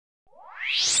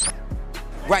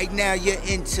Right now you're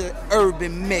into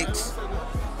Urbanmixx.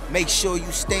 Make sure you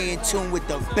stay in tune with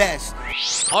the best.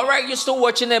 All right, you're still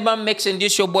watching Urbanmixx, and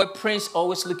this your boy Prince,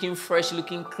 always looking fresh,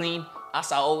 looking clean.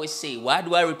 As I always say, why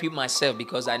do I repeat myself?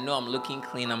 Because I know I'm looking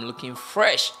clean, I'm looking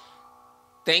fresh.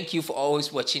 Thank you for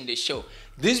always watching the show.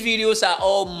 These videos are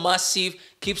all massive.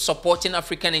 Keep supporting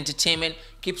African entertainment.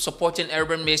 Keep supporting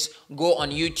Urbanmixx. Go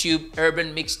on YouTube,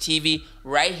 Urbanmixx TV.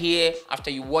 Right here, after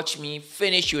you watch me,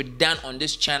 finish, you're done on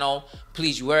this channel.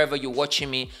 Please, wherever you're watching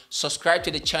me, subscribe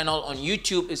to the channel. On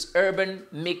YouTube, it's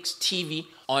Urbanmixx TV.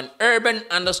 On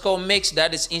Urban_Mix,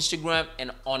 that is Instagram.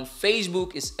 And on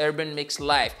Facebook, it's Urbanmixx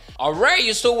Live. All right,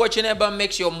 you're still watching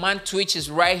Urbanmixx. Your man Twitch is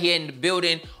right here in the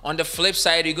building. On the flip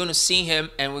side, you're going to see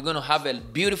him, and we're going to have a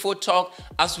beautiful talk,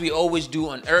 as we always do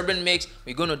on Urbanmixx.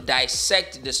 We're going to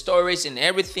dissect the stories and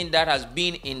everything that has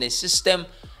been in the system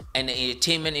and the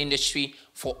entertainment industry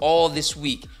for all this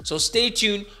week. So stay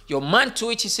tuned. Your man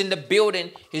Twitch is in the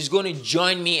building. He's going to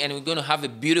join me, and we're going to have a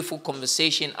beautiful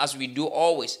conversation as we do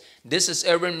always. This is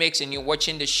Urbanmixx, and you're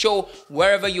watching the show.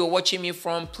 Wherever you're watching me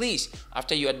from, please,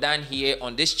 after you're done here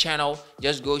on this channel,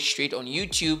 just go straight on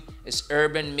YouTube. It's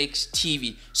Urbanmixx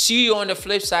TV. See you on the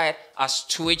flip side as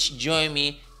Twitch join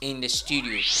me in the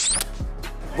studio.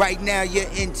 Right now you're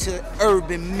into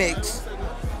Urbanmixx.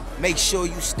 Make sure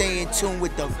you stay in tune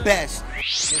with the best.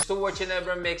 You're still watching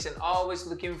Urbanmixx, and always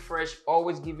looking fresh,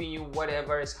 always giving you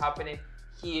whatever is happening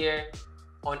here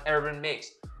on Urbanmixx.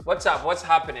 What's up? What's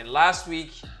happening? Last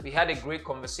week, we had a great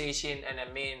conversation, and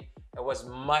I mean, it was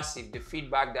massive. The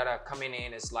feedback that are coming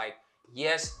in is like,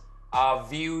 yes, our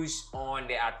views on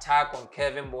the attack on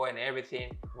Kevin Boy and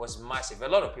everything was massive. A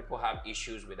lot of people have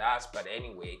issues with us, but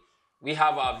anyway, we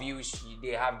have our views, they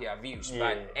have their views,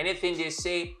 but anything they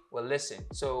say, we'll listen.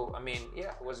 So, I mean,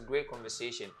 yeah, it was a great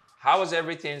conversation. How was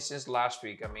everything since last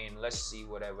week? I mean, let's see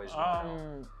whatever is going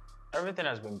on. Everything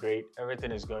has been great.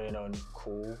 Everything is going on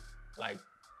cool. Like,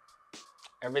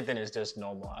 everything is just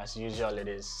normal. As usual, it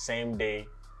is same day.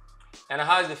 And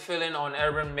how's the feeling on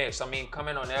Urbanmixx? I mean,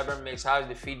 coming on Urbanmixx, how's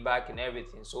the feedback and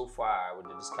everything so far with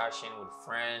the discussion with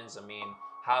friends? I mean,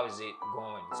 how is it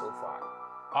going so far?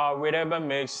 With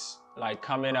Urbanmixx, like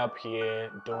coming up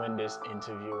here, doing this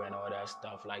interview and all that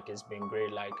stuff, like it's been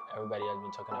great. Like everybody has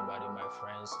been talking about it, my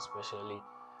friends especially,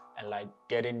 and like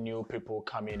getting new people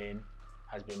coming in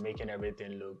has been making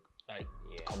everything look like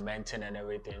commenting and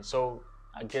everything. So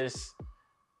I guess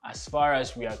as far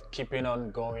as we are keeping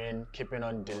on going, keeping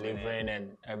on delivering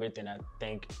and everything, I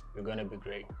think we're gonna be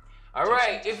great. All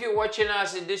right, if you're watching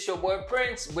us, this your boy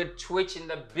Prince with Twitch in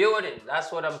the building.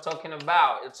 That's what I'm talking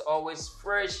about. It's always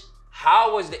fresh.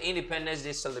 How was the Independence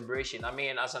Day celebration? I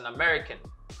mean, as an American,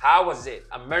 how was it?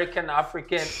 American,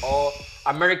 African, or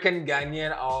American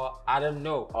Ghanaian, or I don't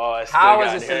know. How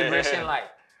was the celebration like?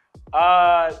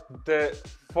 The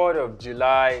 4th of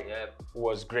July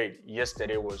was great.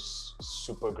 Yesterday was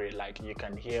super great. Like you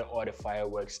can hear all the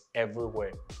fireworks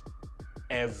everywhere.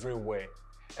 Everywhere.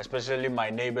 Especially my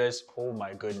neighbors, oh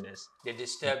my goodness. They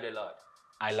disturbed a lot.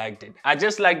 I liked it. I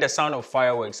just like the sound of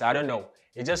fireworks. I don't know.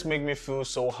 It just makes me feel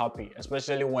so happy,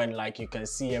 especially when like you can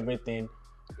see everything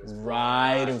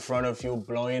right in front of you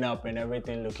blowing up and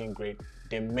everything looking great.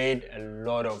 They made a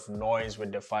lot of noise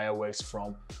with the fireworks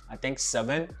from I think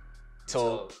 7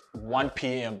 till 1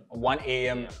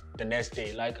 a.m. the next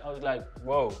day. Like I was like,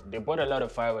 whoa, they bought a lot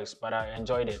of fireworks, but I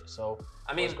enjoyed it. So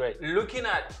I mean, it was great. Looking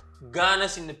at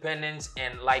Ghana's independence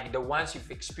and like the ones you've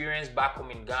experienced back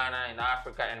home in Ghana and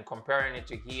Africa and comparing it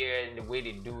to here and the way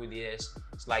they do this,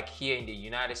 it's like here in the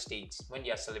United States when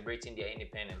they are celebrating their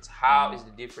independence. How is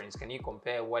the difference? Can you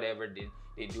compare whatever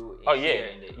they do here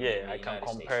in the I can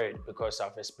compare it because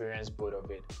I've experienced both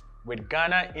of it. With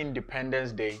Ghana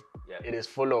Independence Day, it is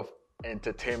full of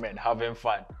entertainment, having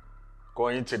fun,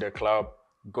 going to the club,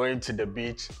 going to the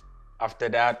beach, after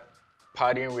that,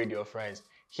 partying with your friends.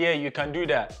 Here you can do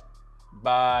that,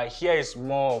 but here is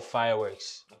more of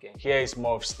fireworks. Here is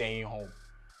more of staying home,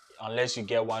 unless you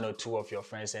get 1 or 2 of your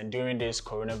friends. And during these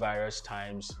coronavirus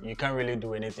times, you can't really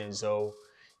do anything. So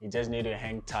you just need to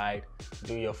hang tight,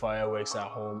 do your fireworks at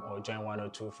home, or join 1 or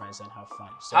 2 friends and have fun.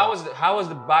 So, how was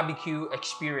the barbecue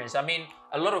experience? I mean,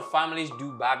 a lot of families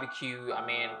do barbecue. I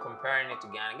mean, comparing it to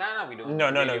Ghana, we don't. No,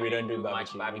 we don't do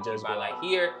barbecue. We just go like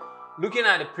here. Looking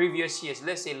at the previous years,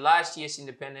 let's say last year's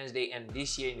Independence Day and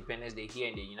this year Independence Day here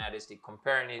in the United States,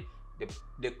 comparing it,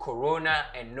 the corona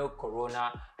and no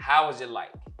corona, how was it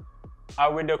like?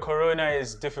 With the corona,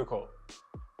 it's difficult,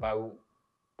 but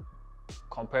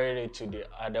comparing it to the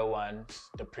other ones,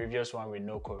 the previous one with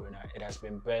no corona, it has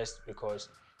been best because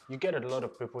you get a lot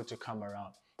of people to come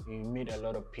around. You meet a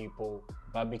lot of people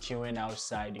barbecuing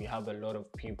outside. You have a lot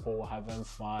of people having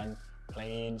fun,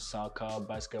 playing soccer,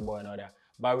 basketball, and all that.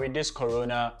 But with this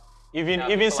corona, even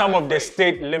people some are of the afraid.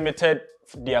 state limited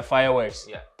their fireworks.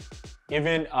 Yeah.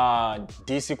 Even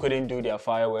DC couldn't do their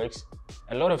fireworks.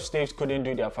 A lot of states couldn't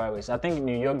do their fireworks. I think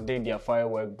New York did their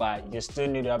firework, but you still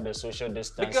need to have the social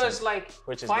distancing. Because like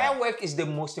which is firework is the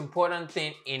most important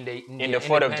thing in the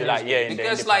 4th of July. Yeah, in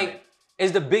because the like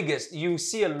it's the biggest. You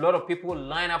see a lot of people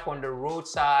line up on the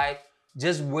roadside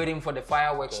just waiting for the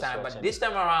fireworks time. But this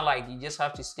time around, like you just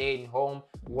have to stay at home,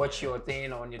 watch your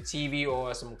thing on your TV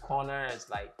or some corner. It's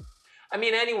like, I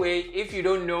mean, anyway, if you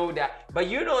don't know that, but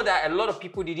you know that a lot of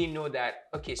people didn't know that,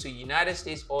 okay, so United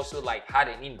States also like had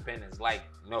an independence. Like,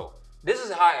 no, this is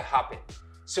how it happened.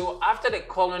 So after the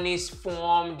colonies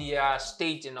formed their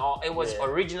state and all, it was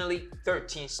originally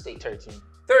 13 states.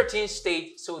 13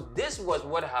 states. So this was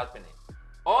what happened.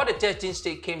 All the 13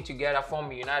 states came together,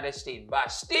 formed the United States,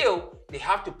 but still they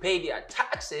have to pay their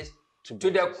taxes to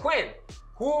the Queen,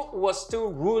 who was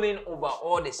still ruling over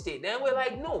all the states. Then we're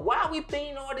like, no, why are we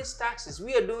paying all these taxes?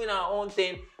 We are doing our own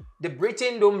thing. The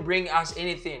Britain don't bring us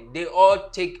anything. They all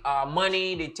take our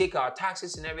money, they take our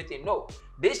taxes and everything. No,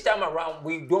 this time around,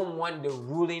 we don't want the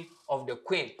ruling of the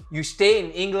Queen. You stay in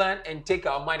England and take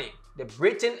our money. The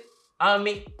Britain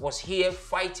army was here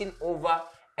fighting over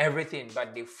everything,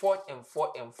 but they fought and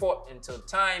fought and fought until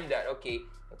time that, okay,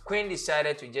 the Queen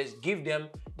decided to just give them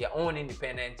their own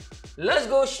independence. Let's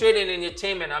go straight in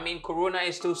entertainment. I mean, Corona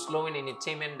is still slowing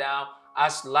entertainment down.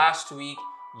 As last week,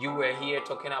 you were here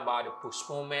talking about the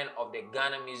postponement of the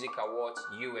Ghana Muisc Awards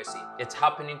USA. It's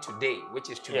happening today,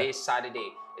 which is today,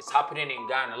 Saturday. It's happening in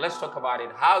Ghana. Let's talk about it.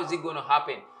 How is it going to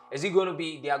happen? Is it going to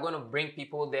be, they are going to bring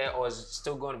people there, or is it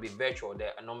still going to be virtual? The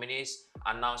nominees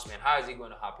announcement, how is it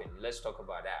going to happen? Let's talk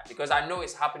about that. Because I know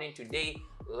it's happening today,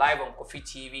 live on Kofi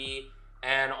TV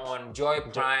and on Joy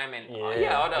Prime and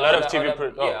a lot of TV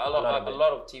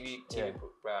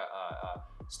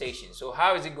stations. So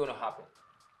how is it going to happen?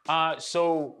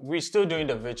 So we're still doing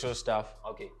the virtual stuff.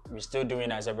 Okay. We're still doing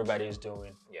as everybody is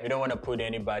doing. We don't want to put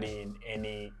anybody in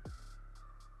any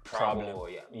problem.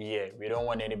 We don't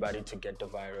want anybody to get the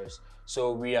virus.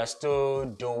 So we are still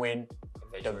doing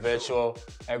the virtual.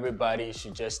 Everybody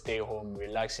should just stay home,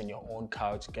 relax in your own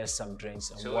couch, get some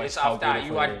drinks, and so watch it's how after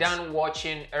beautiful you are it is. done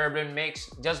watching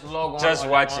Urbanmixx, just log on. Just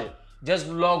watch it. Just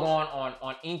log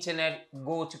on internet,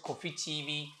 go to Kofi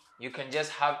TV. You can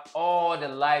just have all the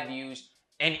live views.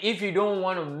 And if you don't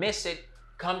want to miss it,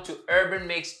 come to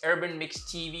Urbanmixx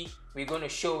TV. We're going to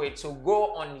show it. So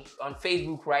go on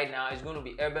Facebook right now. It's going to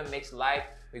be Urbanmixx Live.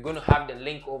 We're going to have the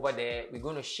link over there. We're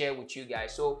going to share with you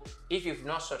guys. So if you've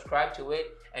not subscribed to it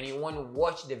and you want to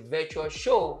watch the virtual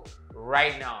show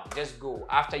right now, just go.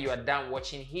 After you are done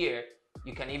watching here,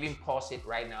 you can even pause it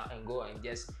right now and go and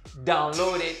just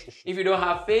download it. If you don't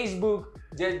have Facebook,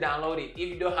 just download it. If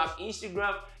you don't have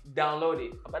Instagram, download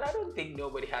it. But I don't think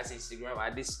nobody has Instagram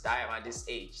at this time, at this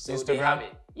age. So Instagram? they have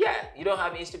it. Yeah, you don't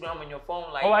have Instagram on your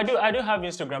phone. Like, oh, I do have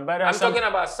Instagram, but I'm talking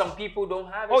about some people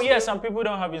don't have it. Oh yeah, some people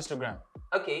don't have Instagram.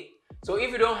 Okay, so if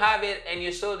you don't have it and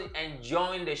you're still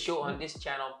enjoying the show on this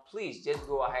channel, please just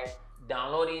go ahead,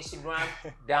 download Instagram,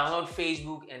 download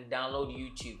Facebook, and download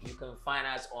YouTube. You can find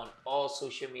us on all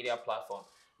social media platforms.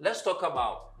 Let's talk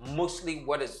about mostly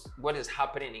what is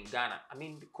happening in Ghana. I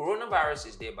mean, the coronavirus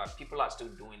is there, but people are still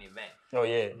doing events. Oh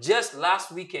yeah. Just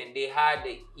last weekend, they had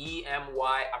the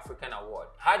EMY African Award.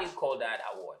 How do you call that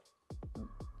award?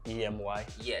 EMY?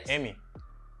 Yes. Emmy.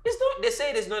 It's not. They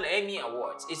say it's not Emmy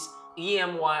Awards. It's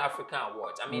EMY African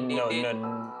Awards. I mean,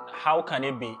 no. How can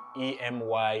it be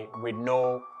EMY with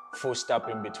no full stop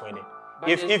in between it? But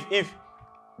If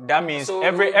that means so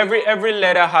every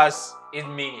letter has its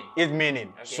meaning. Its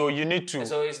meaning. Okay. So you need to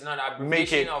so it's not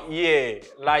make it.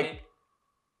 Like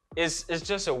it's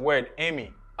just a word,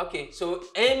 Emmy. Okay, so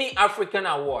Emmy African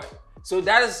Award. So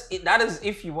that is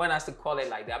if you want us to call it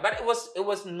like that. But it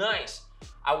was nice.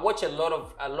 I watched a lot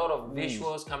of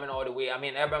visuals coming all the way. I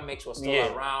mean, Urbanmixx was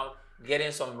still around,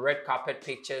 getting some red carpet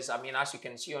pictures. I mean, as you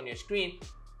can see on your screen,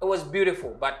 it was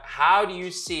beautiful. But how do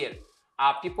you see it?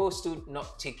 Are people still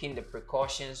not taking the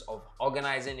precautions of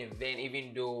organizing an event,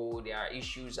 even though there are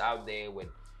issues out there with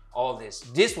all this?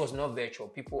 This was not virtual.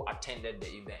 People attended the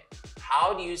event.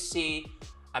 How do you see,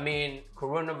 I mean,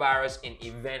 coronavirus in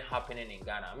event happening in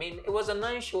Ghana? I mean, it was a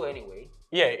nice show anyway.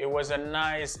 Yeah, it was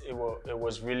it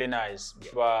was really nice.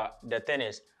 Yeah. But the thing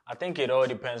is, I think it all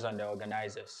depends on the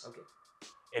organizers. Okay.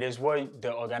 It is what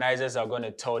the organizers are going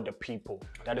to tell the people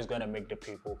that is going to make the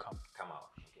people come out.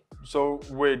 Okay. So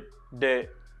with the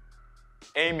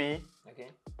Emmy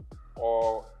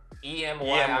or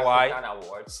EMY African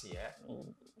Awards,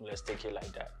 let's take it like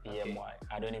that. EMY.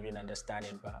 I don't even understand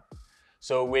it, but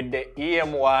So with the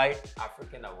EMY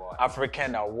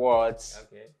African Awards,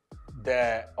 Okay.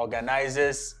 the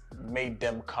organizers made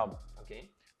them come. Okay.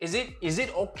 Is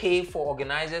it okay for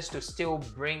organizers to still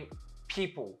bring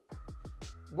people?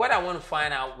 What I want to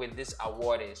find out with this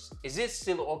award is it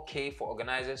still okay for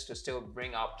organizers to still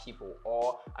bring out people?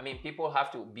 Or, I mean, people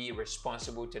have to be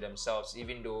responsible to themselves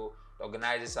even though the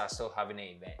organizers are still having an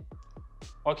event?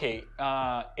 Okay,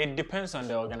 it depends on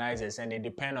the organizers and it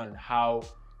depends on how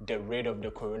the rate of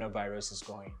the coronavirus is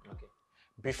going. Okay.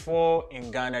 Before in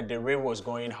Ghana, the rate was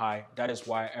going high. That is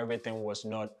why everything was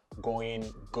not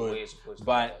going good.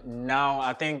 But now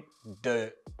I think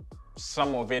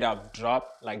some of it have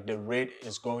dropped, like the rate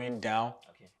is going down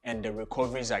and the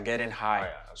recoveries are getting high.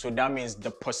 So that means the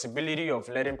possibility of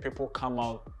letting people come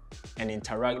out and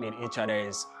interact with each other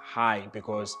is high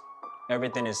because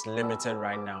everything is limited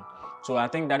right now. So I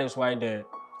think that is why the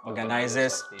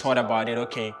organizers thought about it.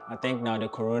 Okay, I think now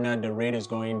the rate is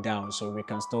going down, so we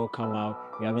can still come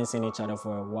out. We haven't seen each other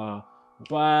for a while.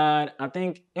 But I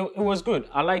think it was good.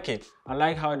 I like it. I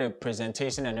like how the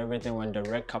presentation and everything went, the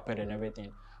red carpet and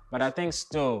everything. But I think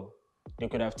still they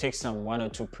could have taken some 1 or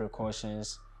 2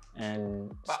 precautions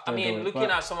and. But I mean, looking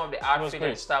at some of the outfit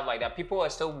and stuff like that, people are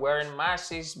still wearing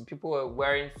masks. People are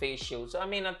wearing face shields. I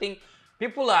mean, I think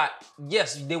people are,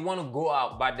 yes, they want to go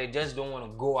out, but they just don't want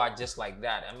to go out just like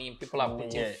that. I mean, people are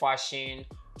putting fashion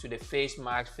to the face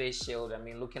mask, face shield. I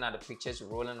mean, looking at the pictures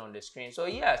rolling on the screen. So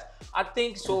yes, I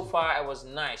think so far it was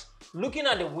nice. Looking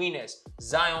at the winners,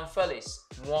 Zion Felix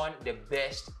won the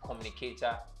best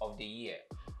communicator of the year.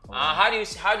 How do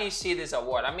you see this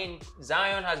award? I mean,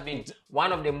 Zion has been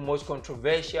one of the most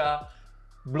controversial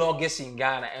bloggers in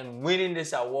Ghana, and winning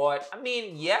this award, I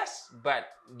mean, yes, but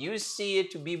do you see it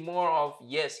to be more of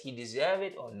yes, he deserved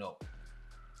it or no?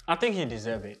 I think he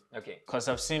deserved it. Okay. Because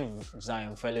I've seen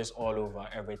Zion Felix all over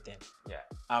everything. Yeah.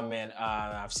 I mean,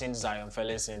 I've seen Zion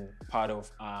Felix in part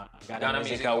of Ghana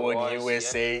Muisc Awards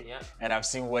USA, and I've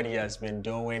seen what he has been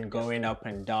doing, going up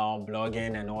and down,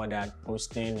 blogging and all that,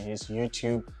 posting. His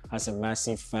YouTube has a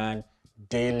massive fan,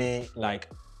 daily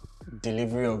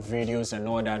delivery of videos and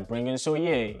all that, bringing. So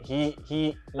yeah,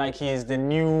 he is the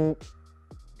new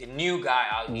guy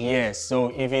out here. Yes, so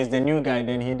if he's the new guy,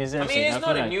 then he deserves it. I mean, he's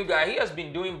not a new guy. He has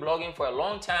been doing blogging for a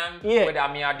long time with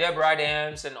Deborah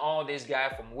Dams and all these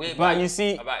guys from way back. But you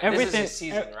see, everything, this is his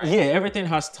season, right? Yeah, everything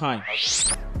has time.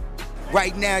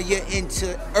 Right now, you're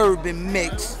into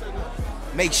Urbanmixx.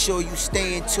 Make sure you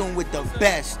stay in tune with the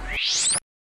best.